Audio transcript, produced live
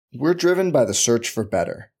We're driven by the search for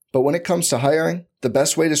better. But when it comes to hiring, the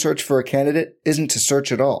best way to search for a candidate isn't to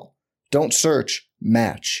search at all. Don't search,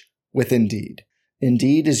 match with Indeed.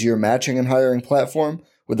 Indeed is your matching and hiring platform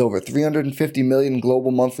with over 350 million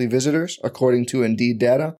global monthly visitors, according to Indeed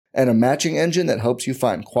data, and a matching engine that helps you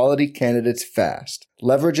find quality candidates fast.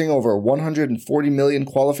 Leveraging over 140 million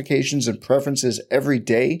qualifications and preferences every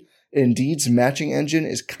day, Indeed's matching engine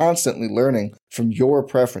is constantly learning from your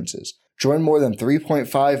preferences. Join more than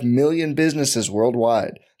 3.5 million businesses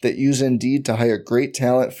worldwide that use Indeed to hire great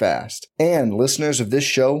talent fast. And listeners of this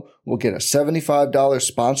show will get a $75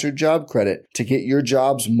 sponsored job credit to get your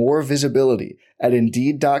jobs more visibility at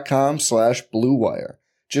Indeed.com/Blue Wire.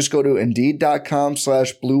 Just go to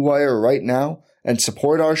Indeed.com/Blue Wire right now and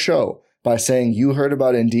support our show by saying you heard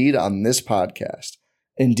about Indeed on this podcast.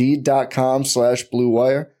 Indeed.com/Blue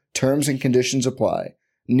Wire. Terms and conditions apply.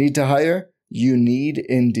 Need to hire? You need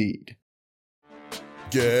Indeed.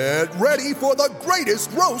 Get ready for the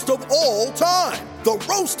greatest roast of all time, the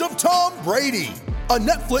Roast of Tom Brady, a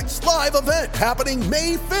Netflix live event happening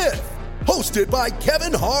May 5th. Hosted by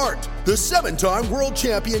Kevin Hart, the 7-time world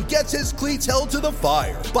champion gets his cleats held to the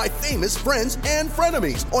fire by famous friends and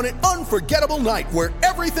frenemies on an unforgettable night where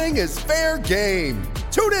everything is fair game.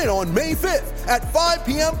 Tune in on May 5th at 5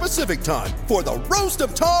 p.m. Pacific time for the Roast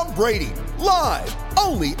of Tom Brady, live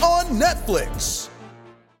only on Netflix.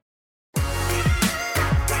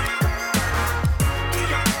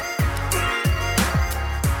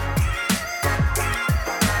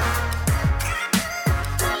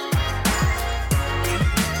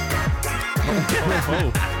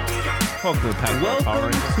 Welcome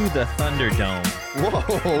to the Thunderdome.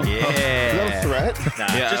 Whoa. Yeah. No threat. Nah,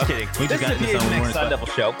 just kidding. This is the PHNX Sun Devil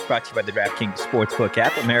Show, brought to you by the DraftKings Sportsbook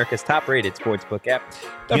app, America's top-rated sportsbook app.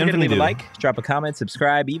 Don't forget to leave a like, drop a comment,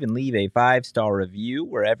 subscribe, even leave a 5-star review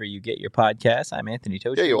wherever you get your podcasts. I'm Anthony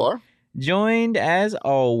Toshi. Yeah, you are. Joined, as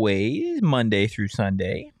always, Monday through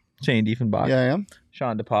Sunday, Shane Diefenbach. Yeah, I am.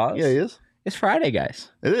 Sean DePaz. Yeah, he is. It's Friday, guys.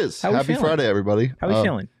 It is. How we Happy feeling? Friday, everybody. How are we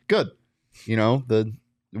feeling? Good. You know, the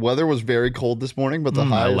weather was very cold this morning, but the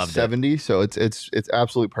high is 70, so it's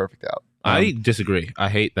absolutely perfect out. I disagree. I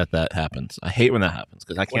hate that happens. I hate when that happens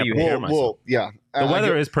because I can't prepare myself. Well, yeah. The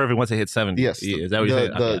weather is perfect once it hits 70. Yes. Is that what you're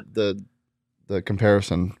saying? The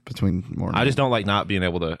comparison between morning. I just don't like not being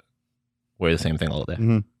able to wear the same thing all day.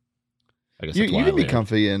 Mm-hmm. I guess you that's why can I be wear it.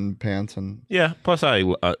 comfy in pants and. Yeah. Plus, I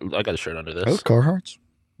got a shirt under this. Those Carhartts?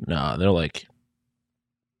 Nah, they're like,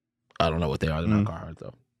 I don't know what they are. They're not Carhartt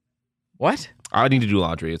though. What? I need to do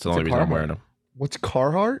laundry. It's the only reason I'm Carhartt. wearing them. What's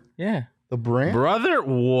Carhartt? Yeah. The brand? Brother,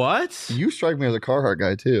 what? You strike me as a Carhartt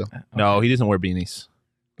guy too. No, he doesn't wear beanies.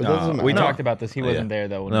 But that doesn't We matter. talked about this. He wasn't there,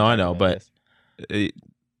 though. when No, we I talked know, about but this.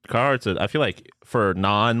 Carhartt's. I feel like for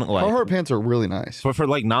Carhartt pants are really nice. for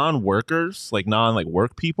like non-workers, like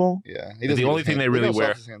work people. Yeah. The only thing they really Look how wear.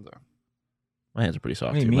 soft his hands are. My hands are pretty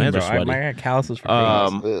soft. What do you too. mean, My hands bro? are sweaty. I got calluses for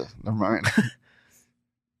Ugh, never mind.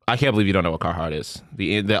 I can't believe you don't know what Carhartt is.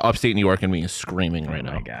 The upstate New York in me is screaming right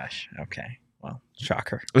now. Oh, my gosh. Okay. Well,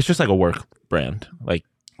 shocker. It's just like a work brand, like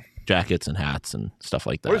jackets and hats and stuff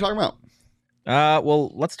like that. What are you talking about?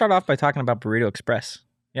 Well, let's start off by talking about Burrito Express.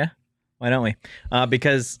 Yeah? Why don't we?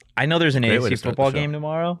 Because I know there's an Great way to ASU start the football show. game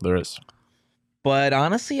tomorrow, There is. but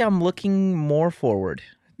honestly, I'm looking more forward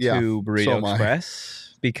Yeah, to so Burrito am I. Express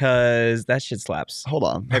because that shit slaps Hold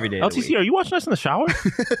on. every day of the LTC, week. are you watching us in the shower?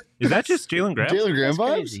 Is that just Jalen Graham? Jalen Graham That's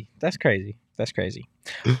vibes? crazy. That's crazy. That's crazy.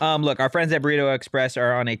 Look, our friends at Burrito Express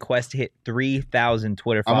are on a quest to hit 3,000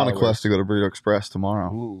 Twitter I'm followers. on a quest to go to Burrito Express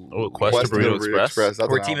tomorrow. Oh, Quest to Burrito Express. That's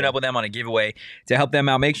We're an teaming album. up with them on a giveaway to help them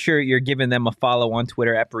out. Make sure you're giving them a follow on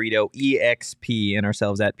Twitter at Burrito EXP and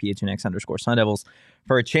ourselves at PHNX_Sun Devils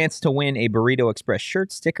for a chance to win a Burrito Express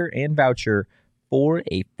shirt, sticker, and voucher for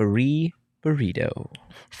a free burrito.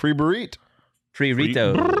 Free burrito. Free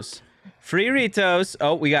Ritos. Free Ritos.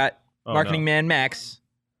 Oh, we got marketing man Max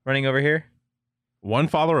running over here. One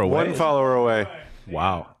follower away. One follower away.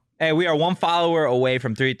 Wow. Hey, we are one follower away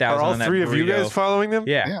from 3,000. Are all on that three of you burrito. guys following them?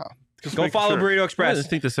 Yeah. Yeah. Go follow Burrito What do Express you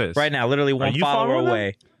think this is? right now. Literally one you follower following them?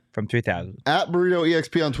 away from 3,000. At Burrito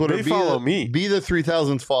EXP on Twitter. They follow me. Be the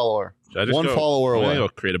 3,000th follower. Should I just One go- follower I'm gonna away.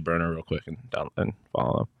 go create a burner real quick and follow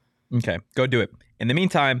them. Okay, go do it. In the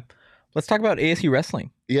meantime, let's talk about ASU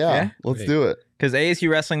wrestling. Yeah. Yeah? Let's Great. do it. Because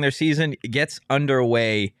ASU wrestling, their season gets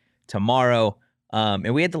underway tomorrow.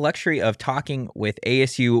 And we had the luxury of talking with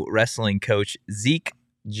ASU wrestling coach Zeke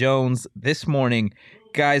Jones this morning.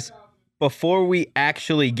 Guys, before we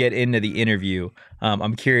actually get into the interview,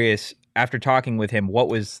 I'm curious, after talking with him, what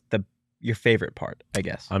was your favorite part, I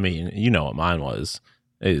guess? I mean, you know what mine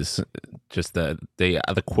is just the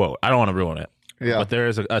quote. I don't want to ruin it. Yeah. But there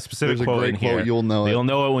is a specific There's a quote great in quote. here. You'll know it. You'll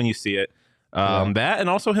know it when you see it. That, and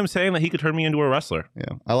also him saying that he could turn me into a wrestler. Yeah.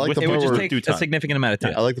 I like the It would part just where take a significant amount of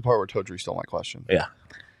time. I like the part where Todri stole my question. Yeah.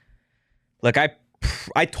 Look,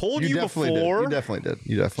 I told you definitely before. Did.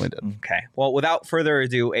 You definitely did. Okay. Well, without further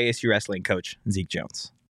ado, ASU wrestling coach Zeke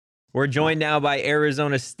Jones. We're joined now by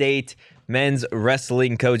Arizona State men's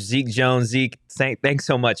wrestling coach Zeke Jones. Zeke, thanks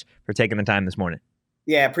so much for taking the time this morning.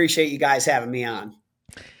 Yeah, appreciate you guys having me on.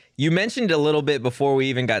 You mentioned a little bit before we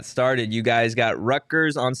even got started, you guys got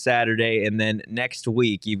Rutgers on Saturday, and then next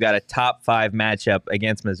week you've got a top 5 matchup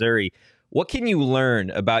against Missouri. What can you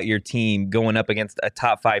learn about your team going up against a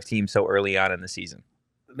top 5 team so early on in the season?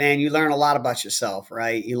 Man, you learn a lot about yourself,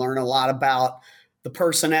 right? You learn a lot about the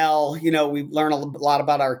personnel. You know, we learn a lot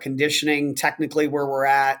about our conditioning, technically where we're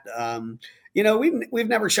at. You know, we've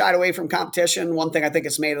never shied away from competition. One thing I think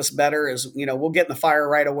it's made us better is, you know, we'll get in the fire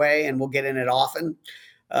right away and we'll get in it often.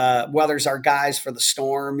 Weathers our guys for the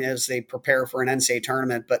storm as they prepare for an NCAA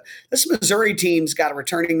tournament. But this Missouri team's got a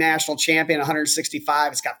returning national champion,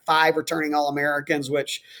 165. It's got 5 returning All-Americans,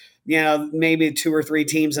 which, you know, maybe 2 or 3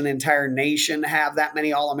 teams in the entire nation have that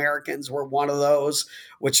many All-Americans. We're one of those,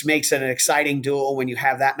 which makes it an exciting duel when you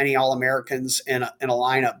have that many All-Americans in a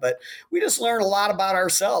lineup. But we just learn a lot about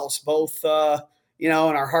ourselves, both, you know,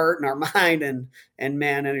 in our heart and our mind and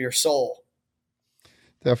man, in your soul.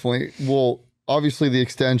 Definitely. Well, obviously the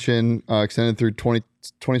extension extended through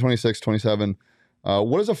 2026, 27.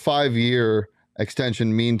 What does a 5-year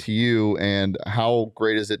extension mean to you, and how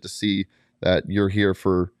great is it to see that you're here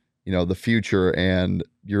for, you know, the future and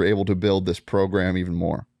you're able to build this program even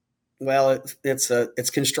more? Well, it's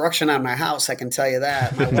construction on my house. I can tell you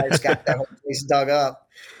that. My wife's got that whole place dug up.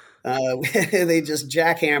 They just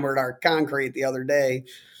jackhammered our concrete the other day,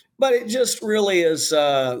 but it just really is, you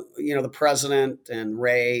know, the president and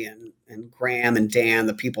Ray and Graham and Dan,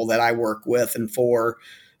 the people that I work with and for,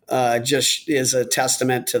 just is a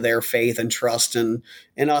testament to their faith and trust in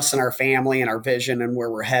us and our family and our vision and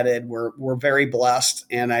where we're headed. We're very blessed.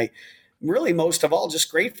 And I really, most of all,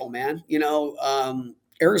 just grateful, man. You know,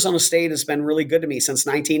 Arizona State has been really good to me since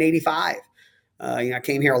 1985. You know, I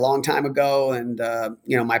came here a long time ago, and,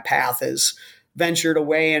 you know, my path has ventured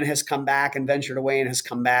away and has come back and ventured away and has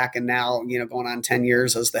come back. And now, you know, going on 10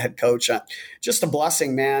 years as the head coach, just a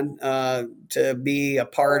blessing, man, to be a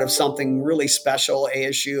part of something really special.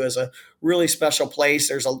 ASU is a really special place.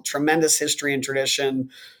 There's a tremendous history and tradition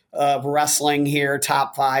of wrestling here,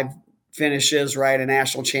 top 5 finishes, right? A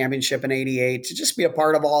national championship in '88. To just be a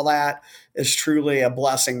part of all that is truly a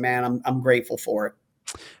blessing, man. I'm grateful for it.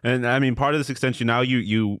 And I mean, part of this extension now,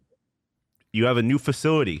 you have a new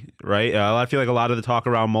facility, right? I feel like a lot of the talk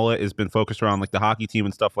around Mullet has been focused around like the hockey team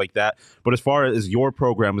and stuff like that. But as far as your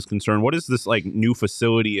program is concerned, what is this like new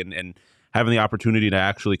facility and having the opportunity to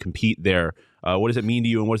actually compete there? What does it mean to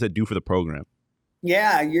you, and what does it do for the program?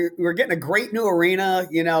 Yeah, we're getting a great new arena.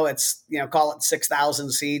 You know, it's, you know, call it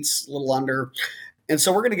 6,000 seats, a little under. And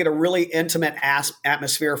so we're going to get a really intimate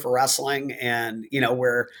atmosphere for wrestling, and, you know,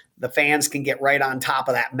 where the fans can get right on top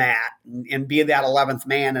of that mat and be that 11th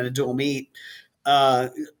man in a dual meet.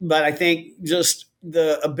 But I think just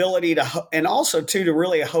the ability to, and also too, to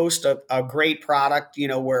really host a great product, you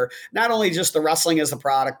know, where not only just the wrestling is the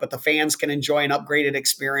product, but the fans can enjoy an upgraded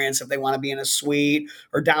experience if they want to be in a suite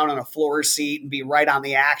or down on a floor seat and be right on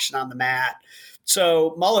the action on the mat.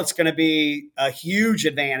 So Mullet's going to be a huge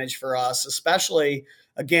advantage for us, especially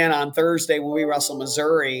again on Thursday when we wrestle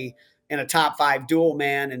Missouri in a top 5 duel,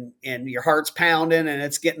 man, and your heart's pounding and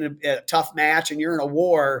it's getting a tough match and you're in a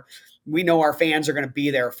war. We know our fans are going to be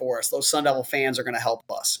there for us. Those Sun Devil fans are going to help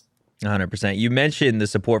us. 100%. You mentioned the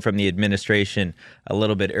support from the administration a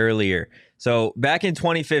little bit earlier. So back in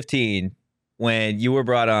 2015, when you were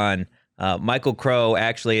brought on, Michael Crow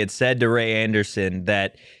actually had said to Ray Anderson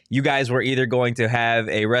that you guys were either going to have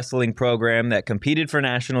a wrestling program that competed for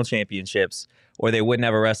national championships, or they wouldn't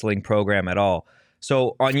have a wrestling program at all.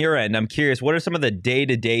 So on your end, I'm curious, what are some of the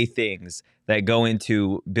day-to-day things that go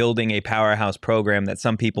into building a powerhouse program that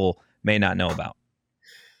some people may not know about?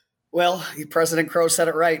 Well, President Crow said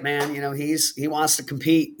it right, man. You know, he wants to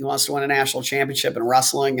compete. He wants to win a national championship in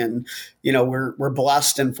wrestling. And, you know, we're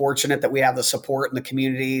blessed and fortunate that we have the support in the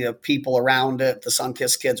community of people around it, the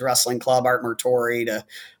Sunkist Kids Wrestling Club, Art Murtori, to,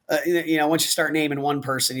 you know, once you start naming one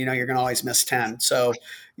person, you know, you're going to always miss 10. So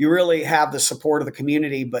you really have the support of the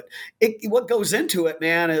community. But what goes into it,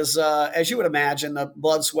 man, is, as you would imagine, the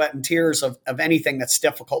blood, sweat, and tears of anything that's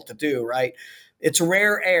difficult to do, right? It's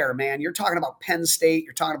rare air, man. You're talking about Penn State.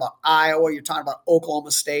 You're talking about Iowa. You're talking about Oklahoma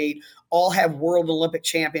State. All have world Olympic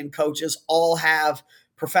champion coaches. All have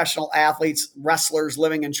professional athletes, wrestlers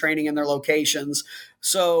living and training in their locations.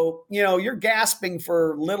 So, you're gasping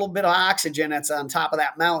for a little bit of oxygen that's on top of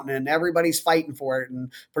that mountain, and everybody's fighting for it.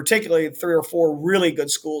 And particularly 3 or 4 really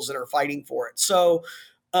good schools that are fighting for it. So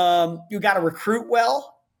you got to recruit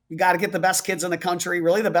well. You got to get the best kids in the country,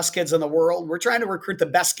 really the best kids in the world. We're trying to recruit the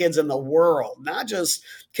best kids in the world, not just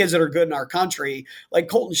kids that are good in our country. Like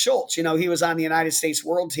Colton Schultz, he was on the United States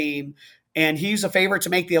world team, and he's a favorite to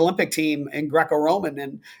make the Olympic team in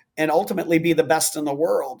Greco-Roman and ultimately be the best in the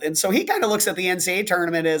world. And so he kind of looks at the NCAA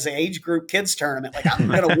tournament as an age group kids tournament. Like, I'm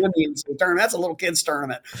going to win the NCAA tournament. That's a little kids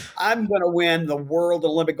tournament. I'm going to win the world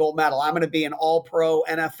Olympic gold medal. I'm going to be an all-pro,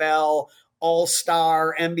 NFL,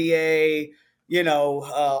 all-star, NBA,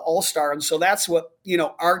 all-star. And so that's what,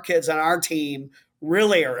 our kids on our team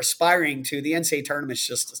really are aspiring to. The NCAA tournament's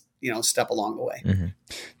just, a step along the way. Mm-hmm.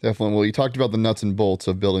 Definitely. Well, you talked about the nuts and bolts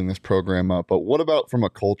of building this program up, but what about from a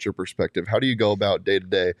culture perspective? How do you go about day to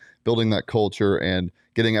day building that culture and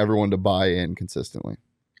getting everyone to buy in consistently?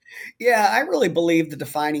 Yeah, I really believe the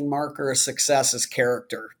defining marker of success is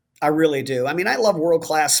character. I really do. I mean, I love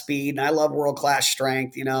world-class speed and I love world-class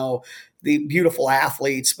strength, the beautiful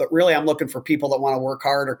athletes, but really I'm looking for people that want to work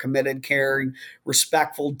hard, are committed, caring,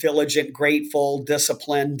 respectful, diligent, grateful,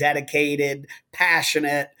 disciplined, dedicated,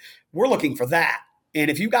 passionate. We're looking for that. And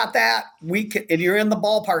if you got that, and you're in the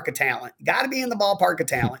ballpark of talent. You got to be in the ballpark of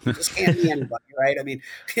talent. You just can't be anybody, right? I mean,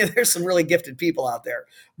 there's some really gifted people out there,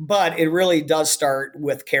 but it really does start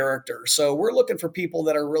with character. So we're looking for people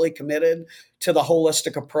that are really committed to the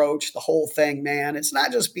holistic approach, the whole thing, man. It's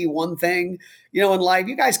not just be one thing, in life.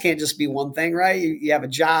 You guys can't just be one thing, right? You have a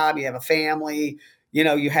job, you have a family,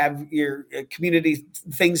 you have your community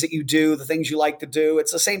things that you do, the things you like to do.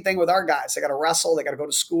 It's the same thing with our guys. They got to wrestle, they got to go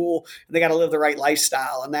to school, and they got to live the right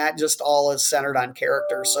lifestyle. And that just all is centered on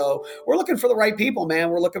character. So we're looking for the right people, man.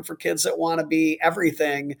 We're looking for kids that want to be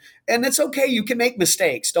everything. And it's okay. You can make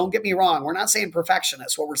mistakes. Don't get me wrong. We're not saying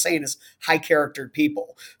perfectionists. What we're saying is high charactered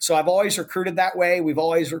people. So I've always recruited that way. We've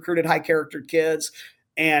always recruited high charactered kids,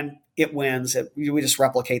 and it wins. We just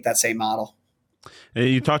replicate that same model. And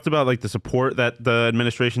you talked about like the support that the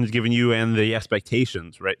administration has given you and the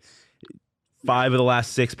expectations, right? 5 of the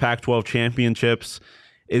last 6 Pac-12 championships.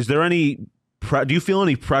 Is there any? Do you feel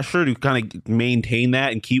any pressure to kind of maintain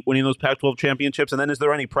that and keep winning those Pac-12 championships? And then is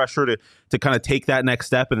there any pressure to kind of take that next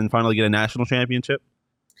step and then finally get a national championship?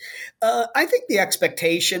 I think the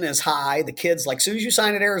expectation is high. The kids, like, as soon as you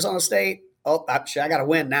sign at Arizona State, oh, I got to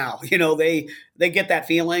win now. They get that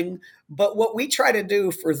feeling. But what we try to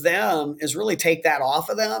do for them is really take that off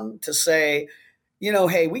of them to say,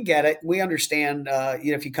 hey, we get it. We understand,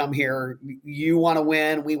 if you come here, you want to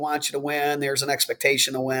win. We want you to win. There's an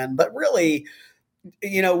expectation to win. But really,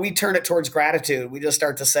 we turn it towards gratitude. We just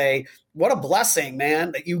start to say, what a blessing,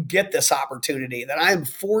 man, that you get this opportunity, that I'm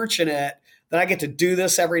fortunate that I get to do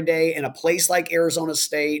this every day in a place like Arizona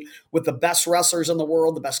State with the best wrestlers in the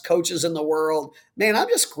world, the best coaches in the world. Man, I'm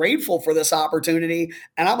just grateful for this opportunity,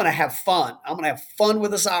 and I'm going to have fun. I'm going to have fun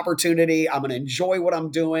with this opportunity. I'm going to enjoy what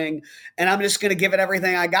I'm doing, and I'm just going to give it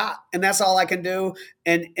everything I got. And that's all I can do.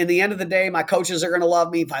 And in the end of the day, my coaches are going to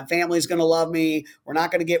love me. My family's going to love me. We're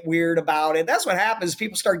not going to get weird about it. That's what happens.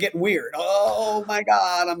 People start getting weird. Oh my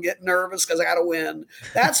God, I'm getting nervous because I got to win.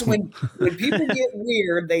 That's when people get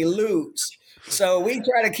weird, they lose. So we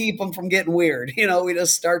try to keep them from getting weird. We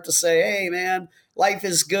just start to say, hey, man, life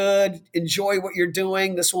is good. Enjoy what you're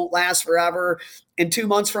doing. This won't last forever. And 2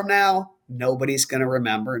 months from now, nobody's going to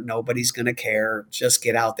remember. Nobody's going to care. Just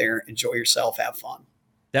get out there, enjoy yourself, have fun.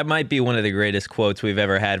 That might be one of the greatest quotes we've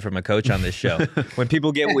ever had from a coach on this show. When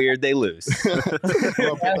people get weird, they lose. I'll put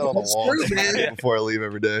that on the wall before I leave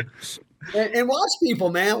every day. And watch people,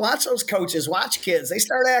 man. Watch those coaches. Watch kids. They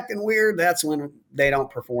start acting weird. That's when they don't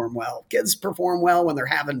perform well. Kids perform well when they're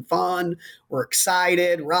having fun. We're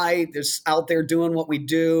excited, right? They're out there doing what we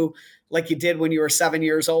do, like you did when you were 7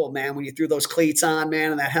 years old, man. When you threw those cleats on,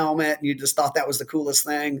 man, and that helmet, and you just thought that was the coolest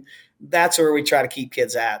thing. That's where we try to keep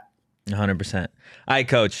kids at. 100%. All right,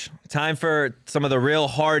 Coach. Time for some of the real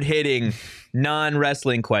hard-hitting,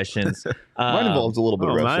 non-wrestling questions. Mine involves a little bit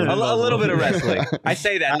of wrestling. A little bit of wrestling. I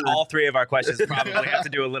say that all 3 of our questions probably have to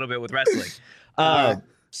do a little bit with wrestling.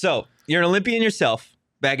 So you're an Olympian yourself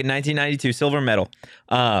back in 1992, silver medal.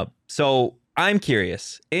 So I'm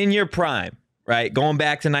curious, in your prime, right, going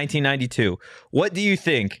back to 1992, what do you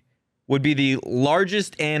think would be the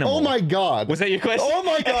largest animal? Oh, my God. Was that your question? Oh,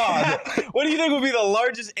 my God. What do you think would be the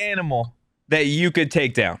largest animal that you could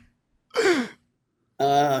take down?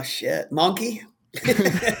 Shit. Monkey?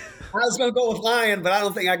 I was going to go with lion, but I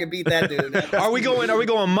don't think I could beat that dude. Are we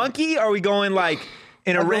going monkey? Are we going like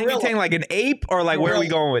in a orangutan, like an ape? Or like where are we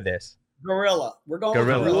going with this? Gorilla. We're going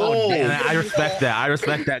Gorilla. Gorilla. Oh, man, I respect that. I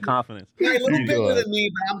respect that confidence. You're a little bigger than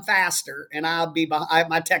me, but I'm faster, and I'll be behind.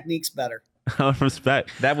 My technique's better.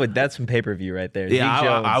 Respect. That's some pay-per-view right there. Yeah, Zeke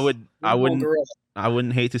Jones. I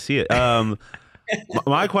wouldn't hate to see it.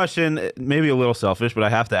 My question, maybe a little selfish, but I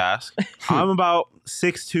have to ask. I'm about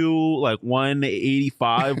 6'2", like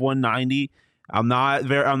 185, 190. I'm not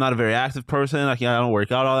a very active person. I don't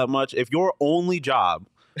work out all that much. If your only job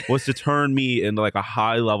was to turn me into like a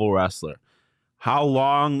high level wrestler, how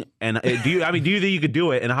long and do you think you could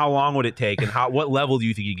do it, and how long would it take, and what level do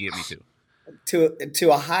you think you could get me to?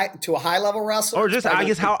 To a high level wrestler, or just I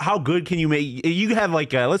guess how good can you make? You have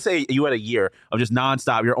like let's say you had a year of just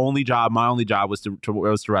nonstop. Your only job, my only job was to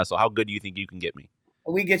wrestle. How good do you think you can get me?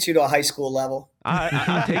 We get you to a high school level.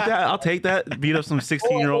 I'll take that. I'll take that. Beat up some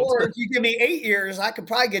 16-year-olds. Or if you give me 8 years, I could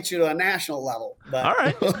probably get you to a national level. But all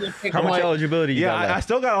right. How much eligibility you got left? I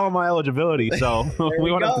still got all my eligibility, so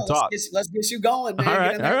we won't have to talk. Let's get you going,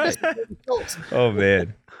 man. All right. Oh,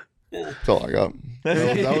 man. That's all I got.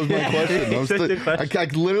 That was my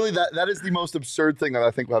question. Literally, that is the most absurd thing that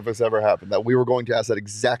I think has ever happened, that we were going to ask that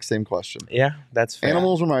exact same question. Yeah, that's fair.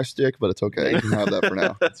 Animals are my stick, but it's okay. You can have that for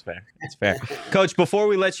now. That's fair. Coach, before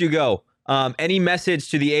we let you go, any message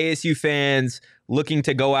to the ASU fans looking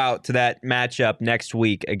to go out to that matchup next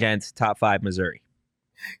week against top 5 Missouri?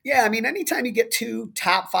 Yeah, I mean, anytime you get 2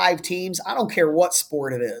 top 5 teams, I don't care what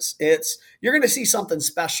sport it is, you're going to see something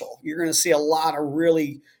special. You're going to see a lot of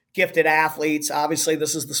really gifted athletes. Obviously,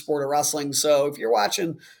 this is the sport of wrestling. So if you're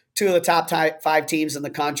watching 2 of the top 5 teams in the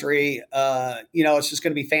country, it's just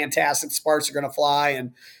going to be fantastic. Sparks are going to fly,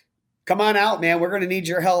 and come on out, man. We're going to need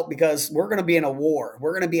your help because we're going to be in a war.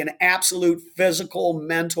 We're going to be an absolute physical,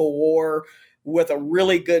 mental war with a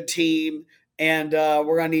really good team, and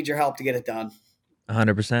we're going to need your help to get it done.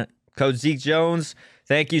 100%. Coach Zeke Jones,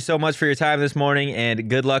 thank you so much for your time this morning, and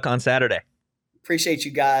good luck on Saturday. Appreciate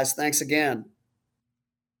you guys. Thanks again.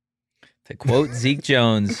 To quote Zeke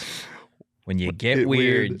Jones, when you get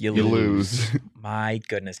weird, you lose. My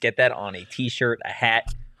goodness. Get that on a T-shirt, a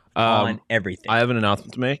hat, on everything. I have an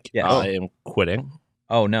announcement to make. Yeah. I am quitting.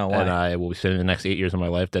 Oh, no. Why? And I will be spending the next 8 years of my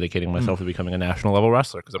life dedicating myself to becoming a national level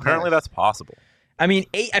wrestler, because apparently that's possible. I mean,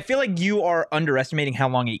 I feel like you are underestimating how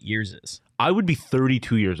long 8 years is. I would be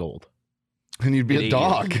 32 years old. And you'd be a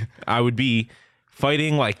dog. I would be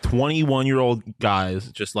fighting like 21-year-old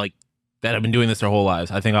guys just like that have been doing this their whole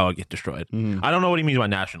lives. I think I would get destroyed. I don't know what he means by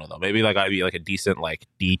national, though. Maybe like I'd be like a decent like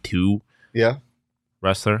D2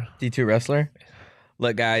 wrestler. D2 wrestler?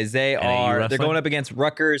 Look, guys, they're going up against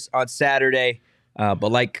Rutgers on Saturday.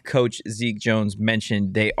 But like Coach Zeke Jones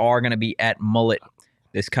mentioned, they are going to be at Mullet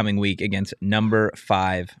this coming week against number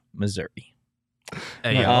 5 Missouri.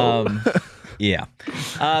 Yeah.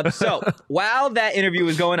 So while that interview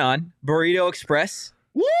was going on, Burrito Express,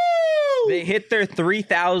 woo! They hit their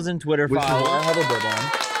 3,000 Twitter followers. I have a bib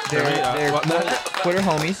on. They're Twitter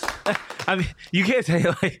homies. I mean, you can't say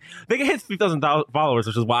like they can hit 3,000 followers,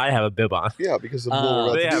 which is why I have a bib on. Yeah, because of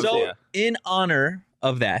the so in honor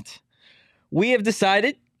of that, we have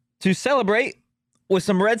decided to celebrate with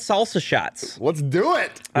some red salsa shots. Let's do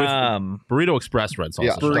it. With Burrito Express red salsa.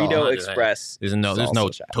 Yeah. Burrito Express. There's no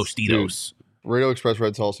shots. Tostitos. Burrito Express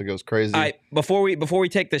red salsa goes crazy. All right, before we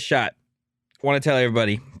take this shot, I want to tell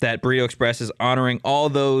everybody that Burrito Express is honoring all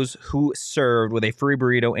those who served with a free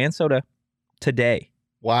burrito and soda today.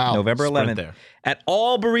 Wow. November 11th at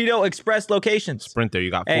all Burrito Express locations. Sprint there.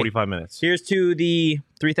 You got 45 minutes. Here's to the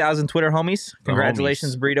 3,000 Twitter homies.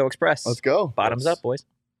 Congratulations, Burrito Express. Let's go. Bottoms up, boys.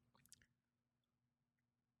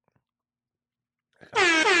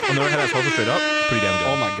 I've never had that salsa straight up. Pretty damn good.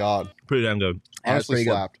 Oh my god. Pretty damn good. Honestly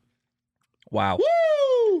slapped. Wow.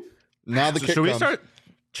 Woo! Now the kick should we comes. start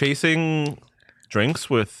chasing drinks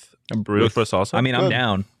with Burrito Express salsa? I mean, I'm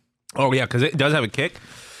down. Oh yeah, because it does have a kick.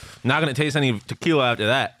 Not going to taste any tequila after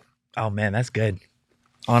that. Oh, man, that's good.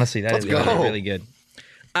 Honestly, that is really good.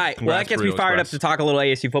 All right, well, that gets me fired up to talk a little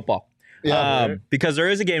ASU football. Yeah. Because there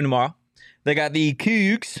is a game tomorrow. They got the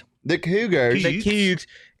Cougs. The Cougars. The Cougs.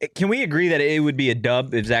 Can we agree that it would be a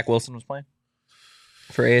dub if Zach Wilson was playing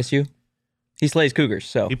for ASU? He slays Cougars,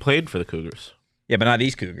 so. He played for the Cougars. Yeah, but not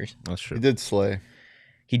these Cougars. That's true. He did slay.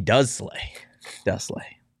 He does slay. Does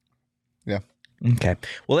slay. Yeah. Okay.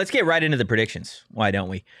 Well, let's get right into the predictions. Why don't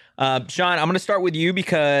we? Sean, I'm going to start with you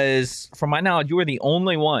because, from my knowledge, you are the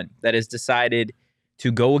only one that has decided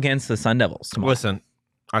to go against the Sun Devils tomorrow. Listen,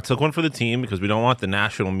 I took one for the team because we don't want the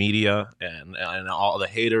national media and all the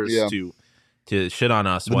haters to shit on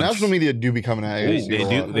us. The national media do be coming at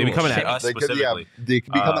ASU. They be coming at us specifically. They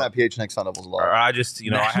could be coming at PHNX Sun Devils a lot. I just,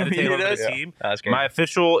 I had to take one for the team. That's great. My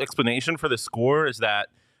official explanation for the score is that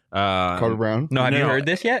Carter Brown. No, have you heard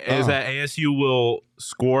this yet? Is that ASU will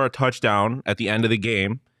score a touchdown at the end of the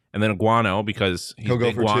game, and then Guano, because he'll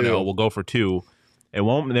go for two. will go for 2. They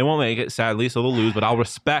won't make it, sadly, so they'll lose. But I will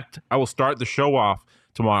start the show off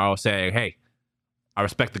tomorrow saying, "Hey, I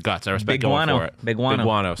respect the guts. I respect going for it. Big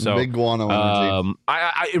Guano. So big Guano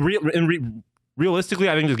energy. Realistically,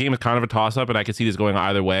 I think this game is kind of a toss up, and I could see this going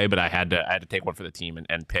either way. But I had to take one for the team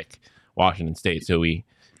and pick Washington State, so we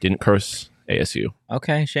didn't curse ASU.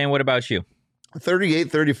 Okay, Shane, what about you?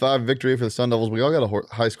 38-35 victory for the Sun Devils. We all got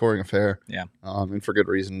a high-scoring affair. Yeah. And for good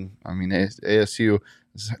reason. I mean, ASU,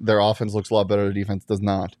 their offense looks a lot better. Their defense does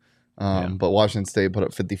not. But Washington State put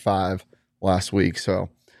up 55 last week. So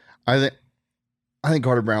I think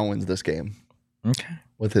Carter Brown wins this game. Okay.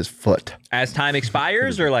 With his foot. As time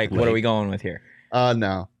expires, or like, what are we going with here?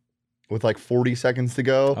 No. With like 40 seconds to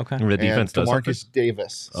go. Okay. The defense does Marcus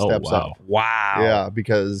Davis steps up. Wow. Yeah,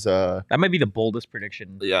 because that might be the boldest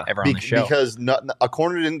prediction ever on the show. Because a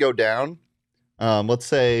corner didn't go down. Let's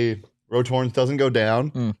say Rotorns doesn't go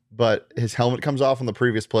down, but his helmet comes off on the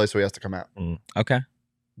previous play, so he has to come out. Okay.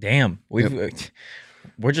 Damn. We're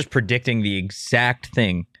just predicting the exact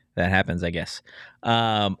thing that happens, I guess.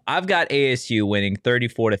 I've got ASU winning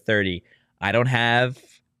 34-30. I don't have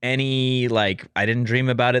any, I didn't dream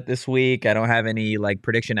about it this week. I don't have any,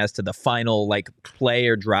 prediction as to the final, play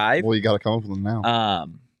or drive. Well, you got to come up with them now.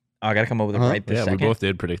 I got to come up with it right this second. We both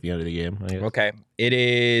did predict the end of the game. Okay. It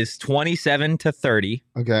is 27-30.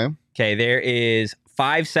 Okay. Okay, there is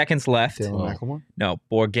 5 seconds left. No,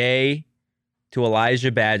 Bourget to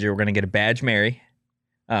Elijah Badger. We're going to get a Badge Mary,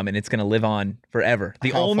 and it's going to live on forever.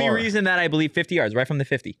 The only reason that I believe 50 yards, right from the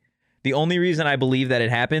 50. The only reason I believe that it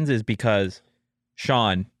happens is because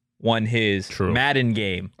Sean won his Madden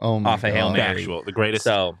game off a Hail Mary. The greatest.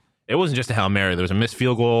 So it wasn't just a Hail Mary. There was a missed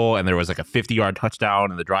field goal, and there was a 50-yard touchdown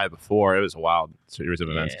in the drive before. It was a wild series of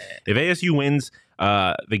events. If ASU wins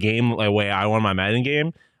the game the way I won my Madden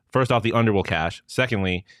game, first off, the under will cash.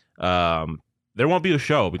 Secondly, there won't be a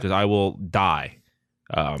show because I will die.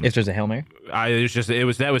 If there's a Hail Mary?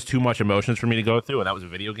 That was too much emotions for me to go through, and that was a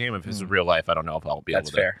video game. If this is real life, I don't know if I'll be able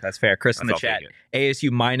to. That's fair. That's fair. Chris in the chat, ASU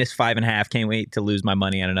 -5.5. Can't wait to lose my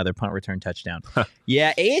money on another punt return touchdown.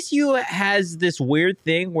 Yeah, ASU has this weird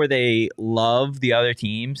thing where they love the other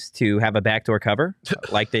teams to have a backdoor cover,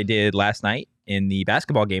 like they did last night in the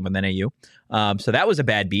basketball game with NAU. So that was a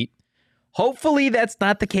bad beat. Hopefully that's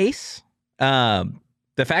not the case.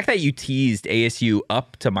 The fact that you teased ASU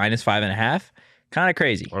up to -5.5, kind of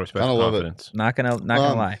crazy. I respect confidence. Not gonna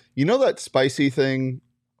lie. You know that spicy thing?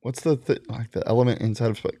 What's the element inside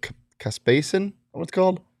of caspacin? What's it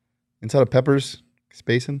called? Inside of peppers,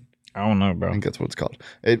 caspacin. I don't know, bro. I think that's what it's called.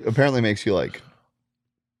 It apparently makes you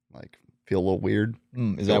feel a little weird.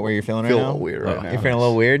 Is that where you're feeling right now? Feel a little weird right now. You're feeling a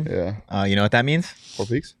little weird. Yeah. You know what that means? 4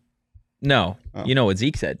 peaks. No. You know what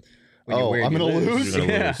Zeke said. I'm going to lose?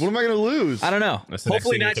 Yeah. What am I going to lose? I don't know.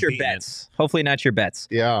 Hopefully not your bets. Hopefully not your bets.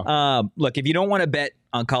 Yeah. Look, if you don't want to bet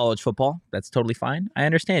on college football, that's totally fine. I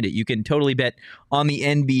understand it. You can totally bet on the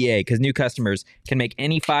NBA because new customers can make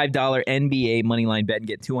any $5 NBA moneyline bet and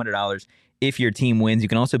get $200 if your team wins. You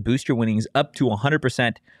can also boost your winnings up to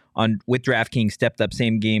 100% with DraftKings stepped up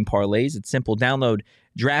same game parlays. It's simple. Download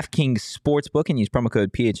DraftKings Sportsbook and use promo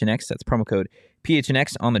code PHNX. That's promo code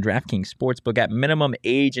PHNX on the DraftKings Sportsbook at minimum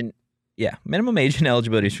age and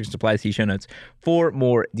eligibility restrictions apply. See show notes for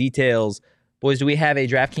more details. Boys, do we have a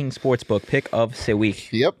DraftKings Sportsbook pick of the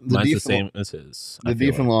week? Yep. Mine's the same as his. The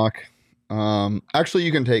Deef and Lock. Actually,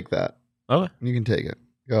 you can take that. Okay. You can take it.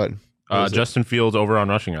 Go ahead. Justin Fields over on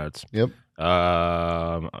rushing yards. Yep.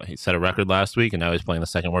 He set a record last week, and now he's playing the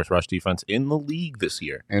second worst rush defense in the league this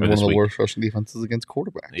year. And one of the worst rushing defenses against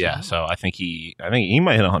quarterbacks. Yeah, so I think he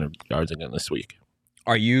might hit 100 yards again this week.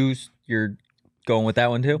 You're going with that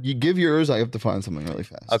one too? You give yours, I have to find something really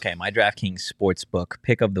fast. Okay, my DraftKings Sportsbook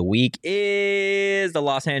pick of the week is the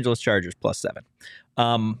Los Angeles Chargers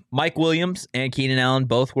 +7. Mike Williams and Keenan Allen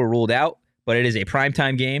both were ruled out, but it is a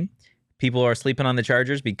primetime game. People are sleeping on the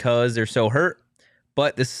Chargers because they're so hurt,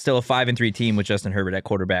 but this is still a 5-3 team with Justin Herbert at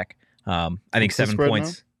quarterback. I think 7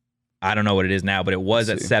 points. Now? I don't know what it is now, but it was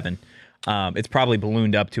at 7. It's probably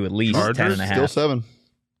ballooned up to at least Chargers? 10.5. Still 7.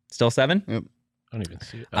 Still 7? Yep. I don't even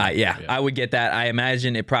see it. Yeah, I would get that. I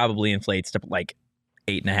imagine it probably inflates to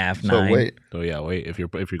 8.5, 9. Wait. If you're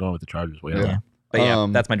going with the Chargers, wait. Yeah. But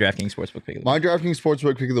that's my DraftKings Sportsbook pick of the week. My DraftKings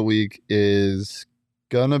Sportsbook pick of the week is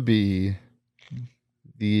gonna be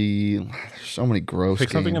there's so many gross Pick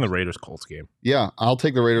something games. in the Raiders-Colts game. Yeah, I'll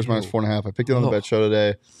take the Raiders -4.5. I picked it on the bet show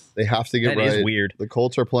today. They have to get right. That is weird. The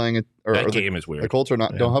Colts are playing it. That game is weird. The Colts are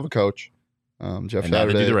don't have a coach. Jeff and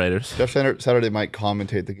Saturday. Do the Raiders. Jeff Saturday might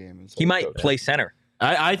commentate the game. He might play center.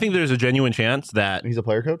 I think there's a genuine chance that He's a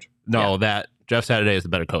player coach? that Jeff Saturday is the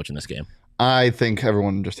better coach in this game. I think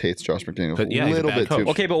everyone just hates Josh McDaniels But, yeah, a he's a little bad bit coach. too.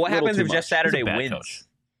 Okay, but what little happens too if Jeff much. Saturday He's a bad wins? coach.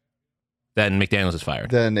 Then McDaniels is fired.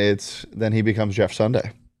 Then he becomes Jeff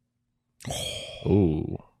Sunday.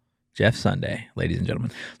 Ooh. Jeff Sunday, ladies and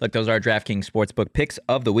gentlemen. Look, those are our DraftKings Sportsbook picks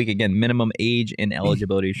of the week. Again, minimum age and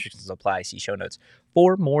eligibility restrictions apply. See show notes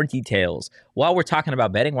for more details. While we're talking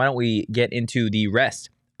about betting, why don't we get into the rest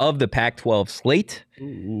of the Pac-12 slate?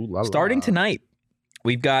 Ooh, la, la. Starting tonight,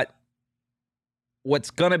 we've got what's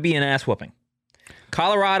going to be an ass whooping.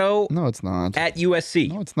 Colorado No, it's not. at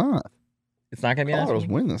USC. No, it's not. It's not going to be an ass Colorado's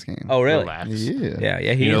whooping. win this game. Oh, really? Relax. Yeah.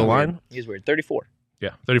 Yeah. You know the weird. line? He's weird. 34.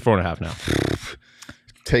 Yeah, 34 and a half now.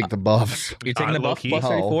 Take the Buffs. You're taking the low Buffs key. plus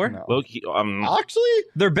 34? No. Low key, Actually,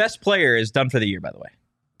 Their best player is done for the year, by the way.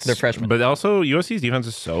 Their freshman. But also, USC's defense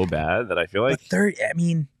is so bad that I feel like. But third, I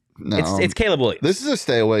mean, no. it's Caleb Williams. This is a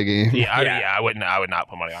stay away game. I would not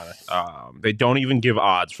put money on it. They don't even give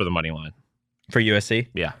odds for the money line. For USC?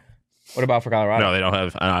 Yeah. What about for Colorado? No, they don't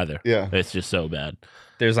have either. Yeah. It's just so bad.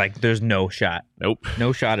 There's no shot. Nope.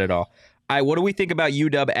 No shot at all. All right, what do we think about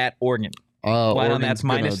UW at Oregon? Line on Oregon's that's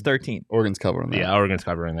minus 13. Oregon's covering that. Yeah, Oregon's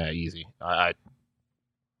covering that easy.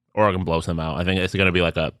 Oregon blows them out. I think it's going to be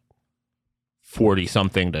like a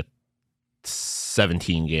 40-something to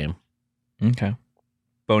 17 game. Okay.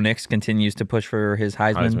 Bo Nix continues to push for his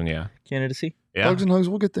Heisman Yeah. candidacy. Yeah. Hugs and hugs,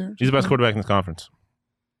 we'll get there. He's the best quarterback in this conference.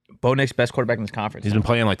 Bo Nix, best quarterback in this conference. He's been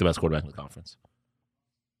playing like the best quarterback in the conference.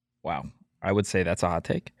 Wow. I would say that's a hot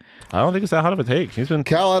take. I don't think it's that hot of a take. He's been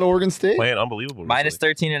Cal at Oregon State. playing unbelievable. Minus recently.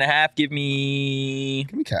 13 and a half. Give me...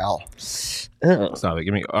 Give me Cal. Stop it.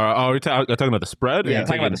 Give me. Are we talking about the spread? Yeah,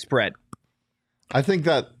 talking about the spread. I think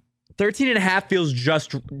that 13 and a half feels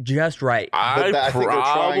just right. I'd I think they're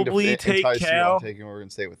trying to probably take entice you Cal. on taking Oregon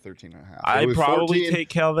State with 13 and a half. It I'd was probably 14, take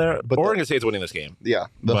Cal there. but Oregon State's winning this game. Yeah,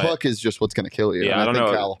 the but- hook is just what's going to kill you. Yeah, and I don't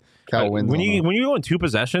think know. Cal wins. when on you that. when you go in two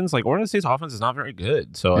possessions, like Oregon State's offense is not very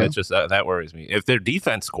good. So Yeah. it's just that worries me. If their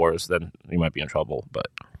defense scores, then you might be in trouble. But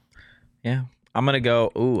Yeah. I'm going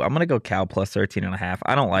to go Cal plus 13 and a half.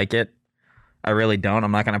 I don't like it. I really don't.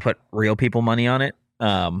 I'm not going to put real people money on it.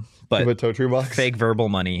 But Put Totri bucks. fake verbal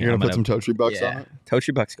money. You're gonna put some Totri bucks on it.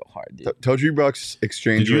 Totri bucks go hard, dude. Totri bucks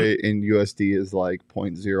exchange Did you- rate in USD is like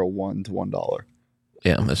 0.01 to $1.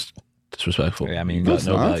 yeah, that's disrespectful. Yeah, I mean, Got it's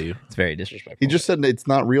no not. value. It's very disrespectful. He just said it's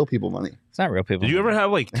not real people money. It's not real people. Did you ever have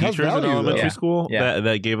like It has teachers in value, though. elementary Yeah. school Yeah.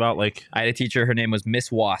 that gave out like? I had a teacher. Her name was Miss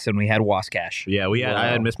Was, and we had Was cash. Yeah, I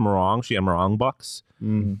had Miss Morong. She had Morong bucks.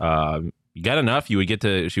 You got enough, she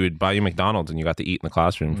would buy you McDonald's and you got to eat in the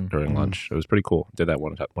classroom during lunch. It was pretty cool. Did that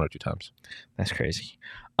one or two times. That's crazy.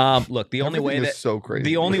 Look, the only way Everything is that so crazy.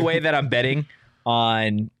 the only way that I'm betting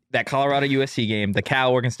on that Colorado USC game, the Cal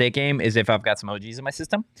Oregon State game, is if I've got some OGs in my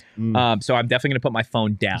system. So I'm definitely gonna put my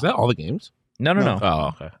phone down. Is that all the games? No.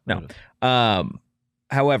 Oh, okay. No.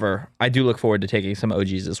 However, I do look forward to taking some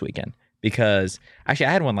OGs this weekend because actually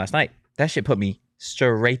I had one last night. That shit put me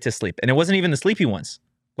straight to sleep, and it wasn't even the sleepy ones.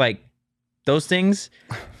 Like those things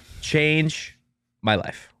change my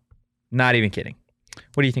life. Not even kidding.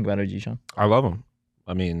 What do you think about OG, Sean? I love them.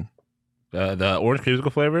 I mean, the orange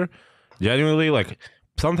creamsicle flavor, genuinely, like,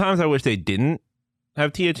 sometimes I wish they didn't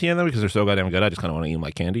have THC in them because they're so goddamn good. I just kind of want to eat them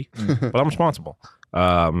like candy. But I'm responsible,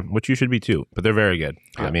 which you should be too. But they're very good.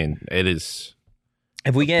 Yeah. I mean, it is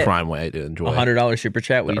If we get prime way to enjoy. $100 super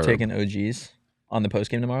chat, will you the take an OGs on the post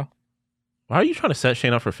game tomorrow? Why are you trying to set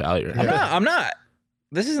Shane up for failure? I'm not.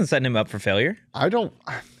 This isn't setting him up for failure. I don't.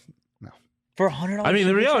 For $100. I mean,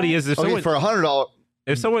 the reality is, if Okay, someone for $100.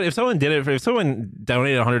 if someone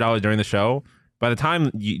donated $100 during the show, by the time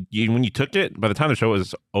when you took it, by the time the show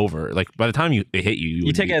was over, like by the time it hit you,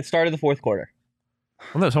 You take it at the start of the fourth quarter.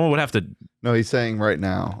 Well, no, someone would have to. No, he's saying right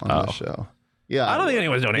now on the show. Yeah, I don't think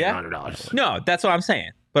anyone's donating Yeah. $100. No, that's what I'm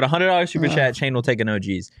saying. But $100 super chat, Shane will take an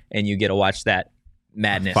OGs, and you get to watch that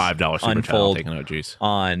madness $5 super unfold chat. Taking OGs.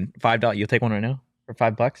 on $5. You'll take one right now for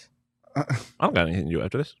 $5. I don't got anything to do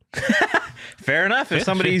after this. Fair enough. If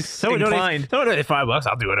somebody's inclined. Someone donate $5,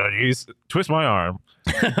 I'll do it. OGs. Twist my arm.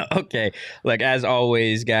 Okay. Look, as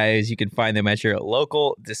always, guys, you can find them at your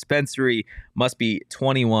local dispensary. Must be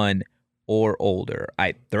 21 or older. All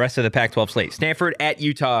right, the rest of the Pac-12 slate. Stanford at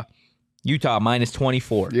Utah. Utah minus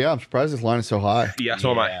 24. Yeah, I'm surprised this line is so high. Yeah,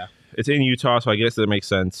 so am I. It's in Utah, so I guess that makes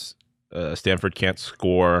sense. Stanford can't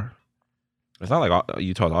score. It's not like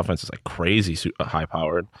Utah's offense is like crazy high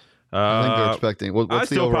powered. I think they're expecting. What's I the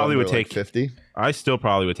still over probably under, would like take 50. I still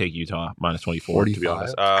probably would take Utah minus 24. To be 45.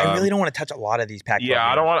 honest, I really don't want to touch a lot of these Pac-12.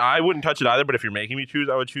 Yeah, games. I wouldn't touch it either. But if you're making me choose,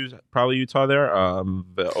 I would choose probably Utah there.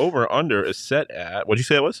 The over under is set at, what'd you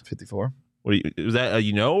say it was? 54. What is that?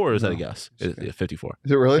 Or is that a guess? 54.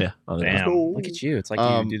 Is it really? Yeah. Damn, look at you. It's like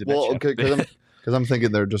you do the bet show. Okay, because I'm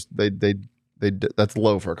thinking they're just they that's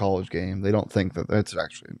low for a college game. They don't think that it's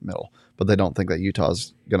actually middle, but they don't think that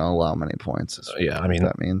Utah's going to allow many points. I mean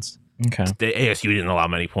that means. Okay. The ASU didn't allow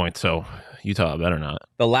many points, so Utah better not.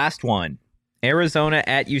 The last one, Arizona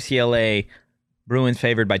at UCLA. Bruins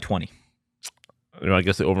favored by 20. I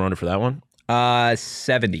guess the over-under for that one?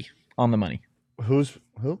 70 on the money. Who?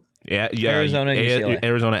 Yeah. Arizona, UCLA.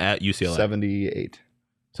 Arizona at UCLA. 78.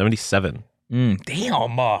 77.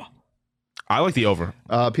 Damn. I like the over.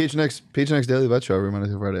 PHNX Daily Bet Show every Monday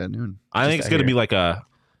through Friday at noon. I think it's going to be like a...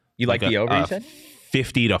 You like the over, you said?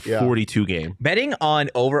 50 to 42 game. Betting on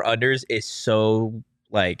over-unders is so,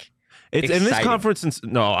 like... It's in this conference.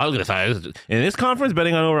 I was gonna say in this conference,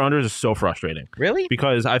 betting on over/unders is so frustrating. Really?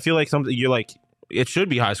 Because I feel like you're like it should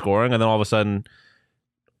be high scoring, and then all of a sudden,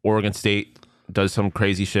 Oregon State does some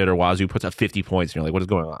crazy shit, or Wazoo puts up 50 points, and you're like, what is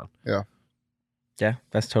going on? Yeah,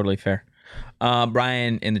 that's totally fair.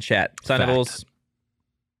 Brian in the chat, Sun Devils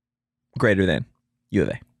greater than U of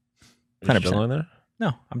A. 100%. There?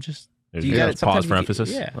 No, I'm just. You got pause for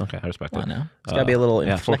emphasis. Yeah. Okay, I respect it. Now. It's got to be a little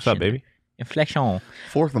inflection. What's up, baby? Inflection.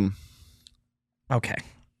 Fourth them. Okay.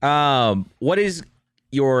 What is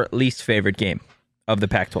your least favorite game of the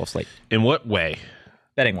Pac-12 slate? In what way?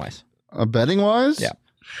 Betting wise. Betting wise? Yeah.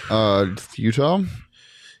 Utah?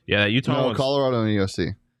 Yeah, Utah. No, Colorado and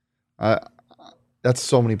USC. That's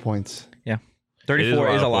so many points. Yeah.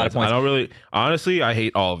 34 is a lot of points. I don't really honestly, I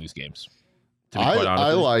hate all of these games. To be quite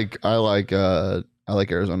honest. I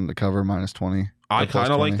like Arizona to cover -20. I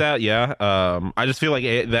kind of like that, yeah. I just feel like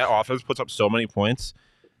that offense puts up so many points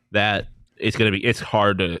that it's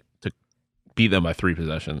hard to beat them by 3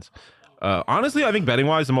 possessions. Honestly, I think betting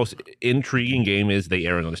wise, the most intriguing game is the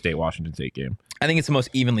Arizona State Washington State game. I think it's the most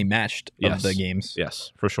evenly matched of the games.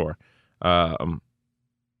 Yes, for sure. It's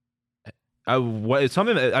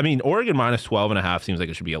something that Oregon -12.5 seems like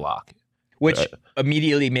it should be a lock, which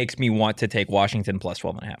immediately makes me want to take Washington plus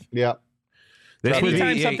 12.5. Yeah.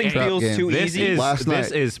 Anytime something feels too easy,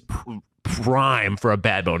 this is prime for a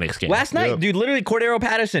bad Bo Nix game. Last night, dude, literally Cordero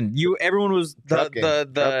Patterson. Everyone was trap game.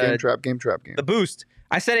 The boost.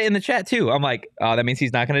 I said it in the chat too. I'm like, oh, that means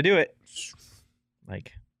he's not going to do it.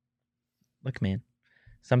 Like, look, man.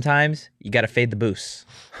 Sometimes you got to fade the boost.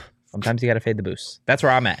 That's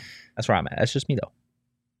where I'm at. That's just me though.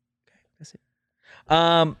 Okay, that's it.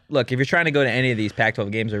 Look, if you're trying to go to any of these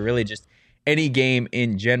Pac-12 games, or really just any game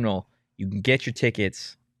in general, you can get your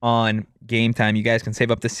tickets on Game Time. You guys can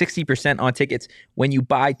save up to 60% on tickets when you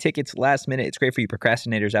buy tickets last minute. It's great for you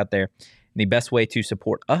procrastinators out there. And the best way to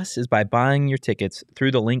support us is by buying your tickets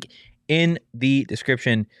through the link in the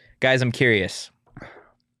description. Guys, I'm curious.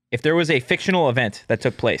 If there was a fictional event that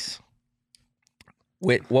took place,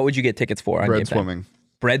 what would you get tickets for on Game Time? Bread swimming.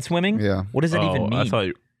 Bread swimming? Yeah. What does that even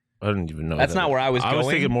mean? I didn't even know. That's not where I was going. I was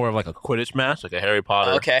thinking more of like a Quidditch match, like a Harry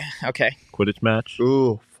Potter. Okay. Quidditch match.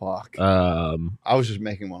 Ooh, fuck. I was just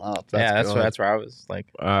making one up. That's where I was like.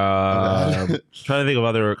 Trying to think of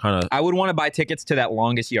other kind of. I would want to buy tickets to that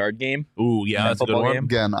longest yard game. Ooh, yeah, that's a good one.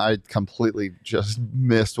 Again, I completely just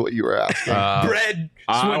missed what you were asking. Bread.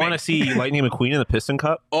 I want to see Lightning McQueen in the Piston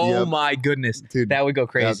Cup. Oh my goodness, dude, that would go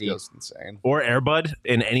crazy. That's just insane. Or Air Bud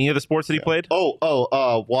in any of the sports that he played.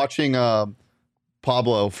 Watching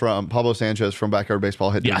Pablo Sanchez from Backyard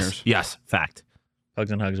Baseball hit dingers. Yes, fact.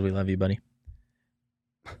 Hugs and hugs. We love you, buddy.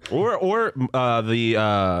 Or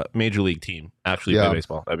the Major League team actually play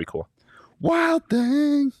baseball. That'd be cool. Wild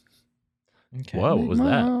thing. Okay. Whoa, what was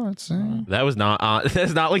that? That was not.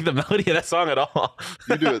 That's not like the melody of that song at all.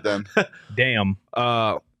 You do it then. Damn.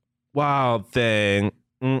 Wild thing.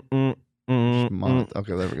 Okay,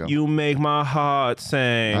 there we go. You make my heart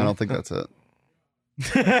sing. I don't think that's it.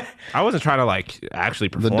 I wasn't trying to like actually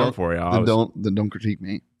perform for you. Don't critique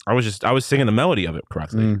me. I was singing the melody of it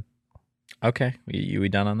correctly. Okay, we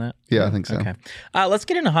done on that? Yeah, I think so. Okay, let's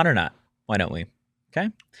get into hot or not. Why don't we? Okay.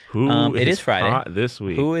 It is Friday. Hot this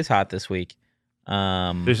week. Who is hot this week?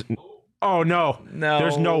 There's no,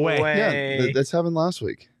 there's no way. Yeah, that's happened last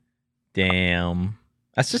week. Damn,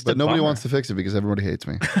 that's just. But nobody wants to fix it because everybody hates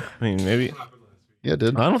me. I mean, maybe. Yeah, it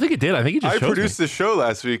did. I don't think it did. I think it just. I produced the show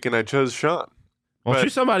last week and I chose Sean. Well,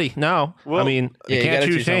 choose somebody now. Well, I mean, you can't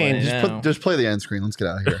choose Shane. Just play the end screen. Let's get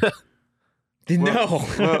out of here.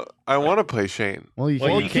 Well, I want to play Shane. Well,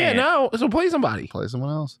 you can't now. So play somebody. Play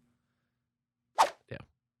someone else. Yeah.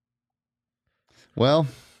 Well,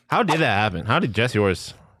 how did that happen? How did Jesse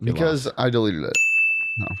yours? Because I deleted it.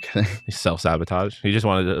 No, I'm kidding. He self-sabotage. He just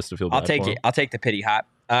wanted us to feel bad. I'll take it. I'll take the pity hot.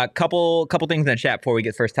 Couple things in the chat before we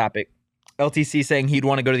get first topic. LTC saying he'd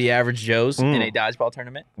want to go to the Average Joe's in a dodgeball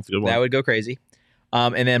tournament. That's a good one. That would go crazy.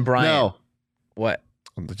 And then Brian. No. What?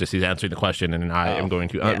 Just he's answering the question, and I am going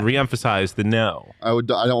to reemphasize the no. I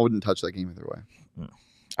wouldn't touch that game either way.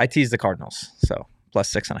 I teased the Cardinals, so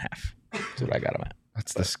plus 6.5. That's what I got them at.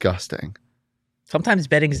 That's disgusting. Sometimes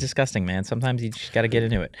betting is disgusting, man. Sometimes you just got to get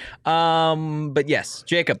into it. But yes,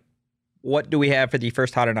 Jacob, what do we have for the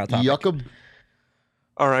first hot or not topic? Jacob.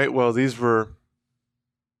 All right. Well, these were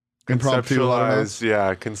Impromptu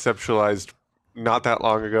conceptualized not that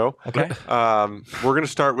long ago. Okay. We're going to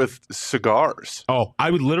start with cigars. Oh, I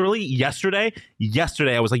would literally yesterday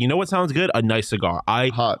I was like, you know what sounds good? A nice cigar.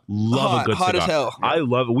 I love a good cigar. Hot as hell. I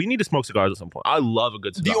love it. We need to smoke cigars at some point. I love a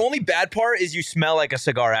good cigar. The only bad part is you smell like a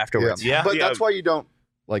cigar afterwards. Yeah. But that's why you don't,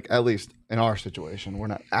 like, at least in our situation, we're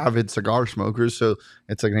not avid cigar smokers, so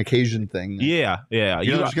it's like an occasion thing. Yeah. You're not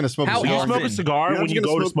just going to smoke a How cigar. You smoke a cigar when you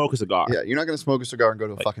go to smoke a cigar. Yeah, you're not going to smoke a cigar and go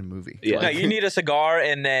to a fucking movie. Yeah. No, you need a cigar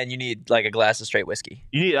and then you need like a glass of straight whiskey.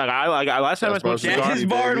 You need last time I Jazz smoked a bars, cigar. Jazz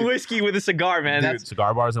bar and whiskey with a cigar, man. Dude,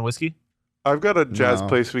 cigar bars and whiskey? I've got a jazz No.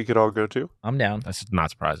 place we could all go to. I'm down. That's not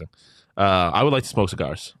surprising. I would like to smoke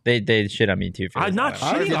cigars. They shit on me too. For I'm not this.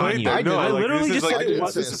 shitting on you. I know, I like, literally this just is said like- it I didn't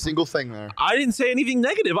say a wasn't. single thing there. I didn't say anything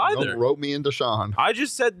negative either. Don't rope me into Sean. I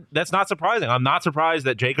just said that's not surprising. I'm not surprised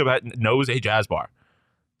that Jacob knows a jazz bar.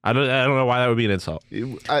 I don't know why that would be an insult.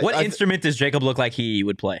 What instrument does Jacob look like he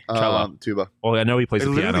would play? Cello. Tuba. Well, I know he plays I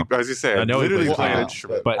the literally, piano. I was going to say, I I know he literally plays play an piano,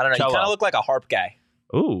 instrument. But I don't know. You cello. kind of look like a harp guy.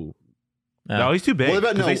 Ooh. No. No, he's too big. What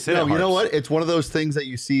about 'cause they sit at you know harps. what? It's one of those things that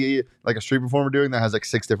you see like a street performer doing that has like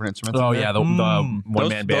 6 different instruments. Oh in there. yeah, the one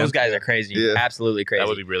man band. Those guys are crazy. Yeah. Absolutely crazy. That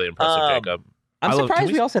would be really impressive, Jacob. I'm I love- surprised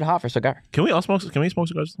can we all said hot for cigar. Can we all smoke? Can we smoke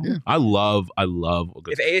cigars? Yeah. I love a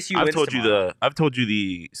good. If ASU I've wins told you tomorrow, I've told you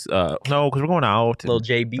the. No, because we're going out. little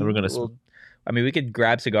JB. and we're gonna. I mean, we could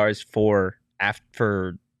grab cigars for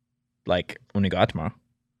like when we go out tomorrow.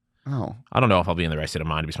 Oh. I don't know if I'll be in the right state of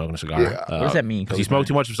mind to be smoking a cigar. Yeah. What does that mean? Because you smoke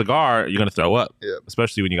too much of a cigar, you're gonna throw up. Yeah.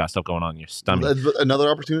 Especially when you got stuff going on in your stomach. Another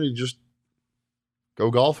opportunity to just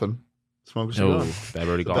go golfing. Smoke a cigar. No, that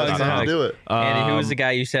already got That's how to do it. Andy, who was the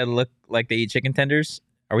guy you said looked like they eat chicken tenders?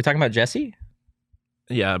 Are we talking about Jesse?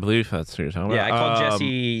 Yeah, I believe that's what you're talking about. Yeah, I called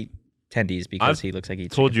Jesse tendies because he looks like he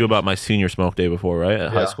eats Told chicken you about my senior smoke day before, right?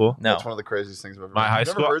 At high Yeah. school. No. That's one of the craziest things I've ever My heard. high You've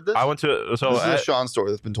school. Never heard this? I went to This is a Sean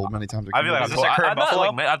story that's been told many times. I feel like Does this occur in Buffalo?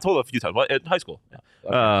 I've told it a few times. But at high school.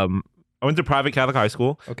 I went to private Catholic high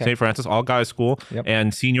school, Okay. St. Francis, all guys school, Yep.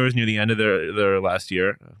 and seniors near the end of their last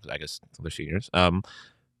year. I guess they're seniors.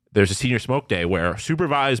 There's a senior smoke day where,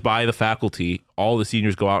 supervised by the faculty, all the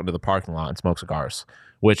seniors go out into the parking lot and smoke cigars,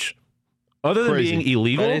 which, other than Crazy. being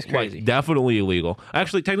illegal, That is crazy. like, definitely illegal.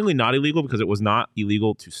 Actually, technically not illegal because it was not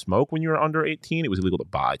illegal to smoke when you were under 18. It was illegal to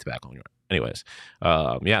buy tobacco when you were. Anyways,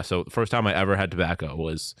 yeah. So the first time I ever had tobacco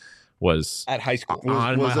was At high school.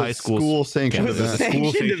 on my was high a school's school sanctioned campus. It was a event. school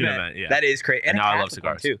Sanctioned sanctioned event. Yeah. That is crazy. And now I love Catholic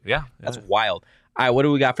cigars too. Yeah. That's wild. All right, what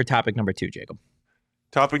do we got for topic number 2, Jacob?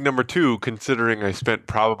 Topic number 2, considering I spent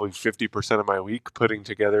probably 50% of my week putting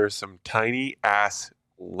together some tiny ass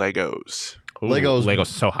Legos. Ooh, Legos- Legos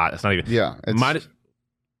so hot. It's not even. Yeah.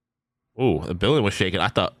 Ooh, the building was shaking. I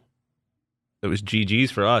thought it was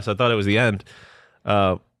GG's for us. I thought it was the end.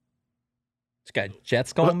 It's got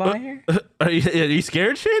jets going by here. Are you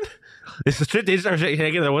scared, Shane? It's the shit. They start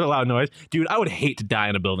shaking. There was a loud noise, dude. I would hate to die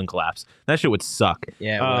in a building collapse. That shit would suck.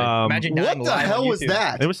 Yeah. it would. Imagine dying What the live hell on was YouTube.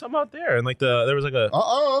 that? There was something out there, and like there was like a.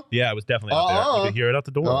 Yeah, it was definitely out there. You could hear it out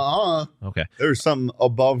the door. Okay. There's something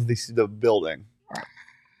above the building.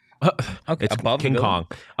 Okay, It's above the King building?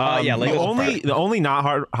 Kong. Yeah, Legos The only not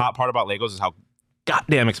hot part about Legos is how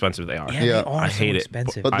goddamn expensive they are. Yeah, Yeah. they are I so hate it.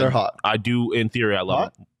 expensive. But they're hot. I do, in theory, I love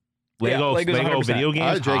Hot? them. Lego, Yeah, Legos Lego 100%. video games, All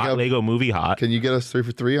right, hot. Jacob. Lego movie, hot. Can you get us 3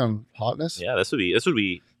 for 3 on hotness? Yeah, this would be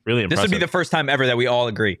really This impressive. would be the first time ever that we all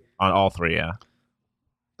agree. on all 3. Yeah,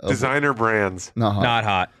 Designer brands. Not hot. Not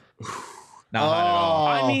hot. Not hot at all.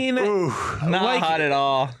 I mean, Ooh. Not like- hot at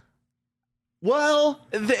all. Well,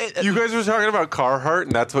 You guys were talking about Carhartt,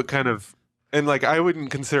 and that's what kind of... And, like, I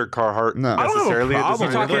wouldn't consider Carhartt No. I don't have a necessarily a problem. We're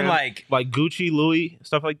designer talking brand. like Gucci, Louis,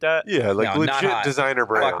 stuff like that. Yeah, like No, not legit hot. designer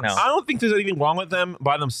brands. no. I don't think there's anything wrong with them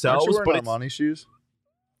by aren't themselves, you but wearing it's Armani shoes?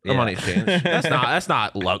 Yeah. Armani exchange. That's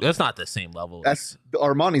not the same level That's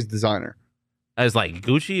Armani's designer, as like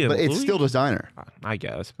Gucci and but it's Louis? still designer. I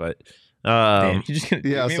guess, but Damn, you just gonna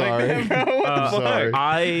Yeah, treat me sorry. Like that, bro? What the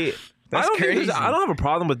sorry. fuck? That's crazy. I don't have a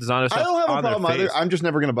problem with designer stuff. I don't have a on their problem either. face. I'm just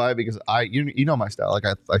never gonna buy it because you know my style. Like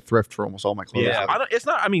I thrift for almost all my clothes. Yeah, it's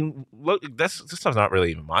not. I mean, look, this stuff's not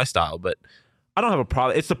really even my style, but I don't have a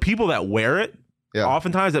problem. It's the people that wear it, Yeah.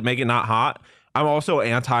 oftentimes that make it not hot. I'm also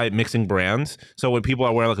anti mixing brands. So when people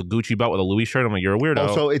are wearing like a Gucci belt with a Louis shirt, I'm like, you're a weirdo.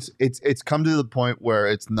 Also, it's come to the point where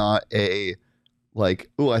it's not a like,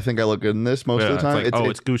 oh, I think I look good in this most of the time. It's like,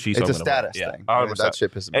 it's Gucci. So It's a status thing. I mean, that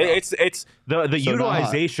shit pisses me off. It's the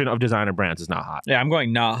utilization of designer brands is not hot. Yeah, I'm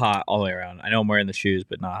going not hot all the way around. I know I'm wearing the shoes,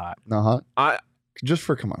 but not hot. Not hot.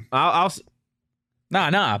 Come on.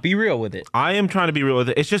 Nah. Be real with it. I am trying to be real with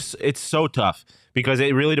it. It's so tough because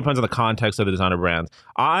it really depends on the context of the designer brands.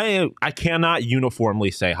 I cannot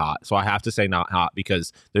uniformly say hot, so I have to say not hot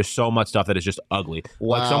because there's so much stuff that is just ugly.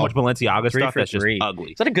 Wow. Like so much Balenciaga stuff that's just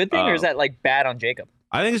ugly. Is that a good thing or is that like bad on Jacob?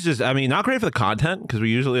 I think it's just, not great for the content because we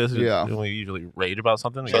usually rage about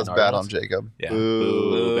something. So it's bad on Jacob. Yeah.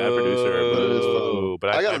 Boo, bad producer. But it is Boo.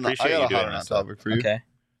 But I appreciate you doing that topic for you. Okay.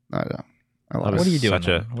 I love What are you doing?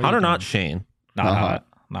 Hot or not, Shane? Not hot.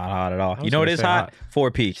 Not hot at all. You know what is hot? 4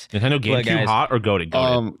 Peaks. Nintendo GameCube hot or goated?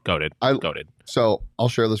 Goated. So I'll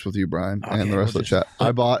share this with you, Brian, and the rest of the chat.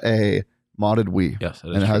 I bought a modded Wii. Yes,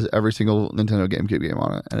 and it has every single Nintendo GameCube game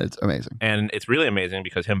on it, and it's amazing. And it's really amazing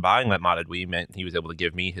because him buying that modded Wii meant he was able to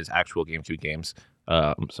give me his actual GameCube games.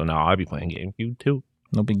 So now I'll be playing GameCube too.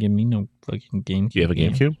 Nobody give me no fucking GameCube. Do you have a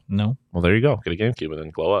GameCube? No. Well, there you go. Get a GameCube and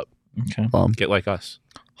then glow up. Okay. Get like us.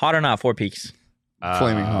 Hot or not? 4 Peaks.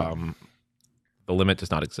 Flaming hot. The limit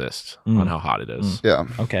does not exist on how hot it is. Yeah.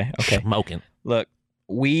 Okay. Smoking. Look,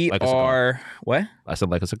 we like are what? I said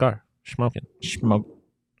like a cigar. Smoking. Smoke.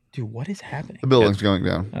 Dude, what is happening? The building's going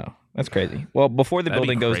down. Oh, that's crazy. Well, before the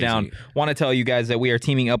building goes down, want to tell you guys that we are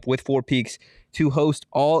teaming up with 4 Peaks to host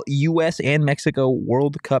all U.S. and Mexico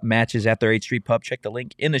World Cup matches at their 8th Street Pub. Check the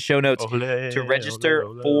link in the show notes to register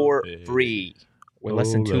for free. We're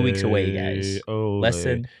less than 2 weeks away, guys. Less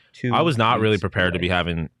than 2 I was not really prepared to be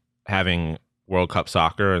having World Cup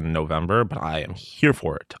soccer in November, but I am here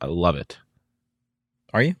for it. I love it.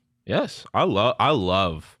 Are you? Yes, I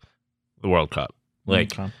love the World Cup.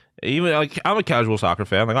 Like even like I'm a casual soccer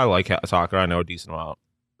fan. Like I like soccer. I know a decent amount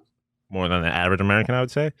more than the average American, I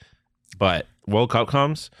would say. But World Cup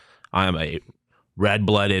comes, I am a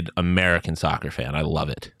red-blooded American soccer fan. I love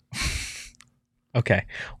it. Okay,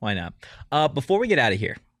 why not? Before we get out of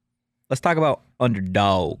here, let's talk about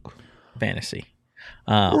underdog fantasy.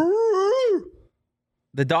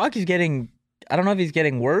 The dog is getting, I don't know if he's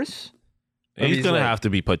getting worse. He's going to have to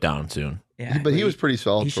be put down soon. Yeah, but he was pretty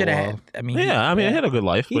solid. He should have. I had a good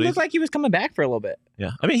life. He looked like he was coming back for a little bit.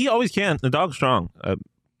 Yeah, he always can. The dog's strong.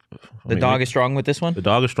 The dog is strong with this one? The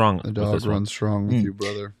dog is strong. The dog runs strong with you,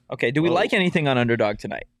 brother. Okay, do we like anything on underdog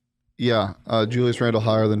tonight? Yeah, Julius Randle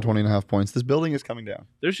higher than 20.5 points. This building is coming down.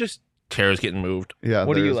 There's just chairs getting moved. Yeah.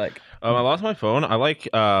 What do you like? I lost my phone. I like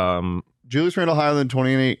Julius Randle higher than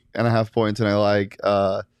 28.5 points, and I like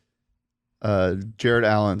Jared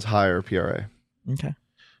Allen's higher PRA. Okay.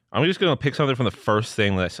 I'm just gonna pick something from the first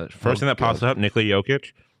thing that thing that pops up. Nikola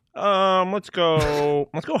Jokic. Let's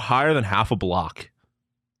go higher than half a block.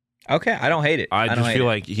 Okay, I don't hate it. I just feel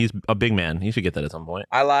like he's a big man. He should get that at some point.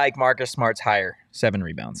 I like Marcus Smart's higher 7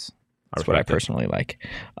 rebounds. That's what I personally like.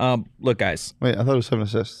 Look, guys. Wait, I thought it was 7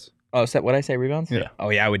 assists. Oh, what did I say? Rebounds? Yeah. Oh,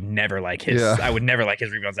 yeah. I would never like his. Yeah. I would never like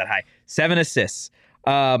his rebounds that high. 7 assists.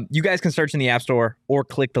 You guys can search in the App Store or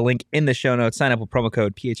click the link in the show notes. Sign up with promo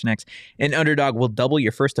code PHNX, and Underdog will double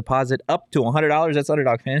your first deposit up to $100. That's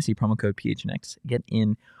Underdog Fantasy promo code PHNX. Get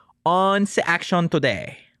in on action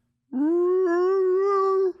today.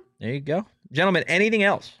 There you go, gentlemen. Anything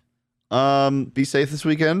else? Be safe this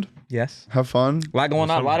weekend. Yes. Have fun. A lot going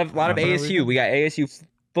on. A lot of ASU. We got ASU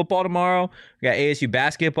football tomorrow. We got ASU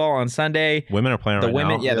basketball on Sunday. Women are playing right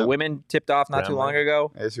now. Yeah, the women tipped off not too long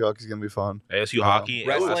ago. ASU hockey's gonna be fun. ASU hockey.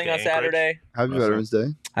 Wrestling on Saturday. Happy Veterans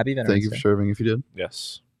Day. Happy Veterans Day. Thank you for serving if you did.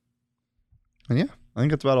 Yes. And yeah, I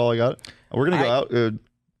think that's about all I got. We're gonna go out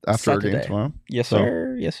after our game tomorrow. Yes,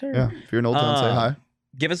 sir. Yes, sir. Yeah. If you're in Old Town, say hi.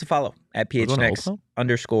 Give us a follow at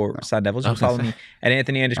PHNX_Sun Devils. You can follow me at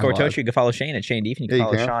Anthony_Tochi. You can follow Shane at Shane Deef. And you can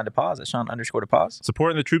follow Sean DePaz at Sean_DePaz.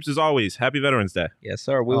 Supporting the troops as always. Happy Veterans Day. Yes,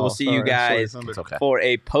 sir. We will see you guys for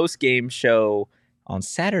a post-game show on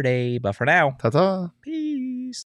Saturday. But for now, ta-ta. Peace.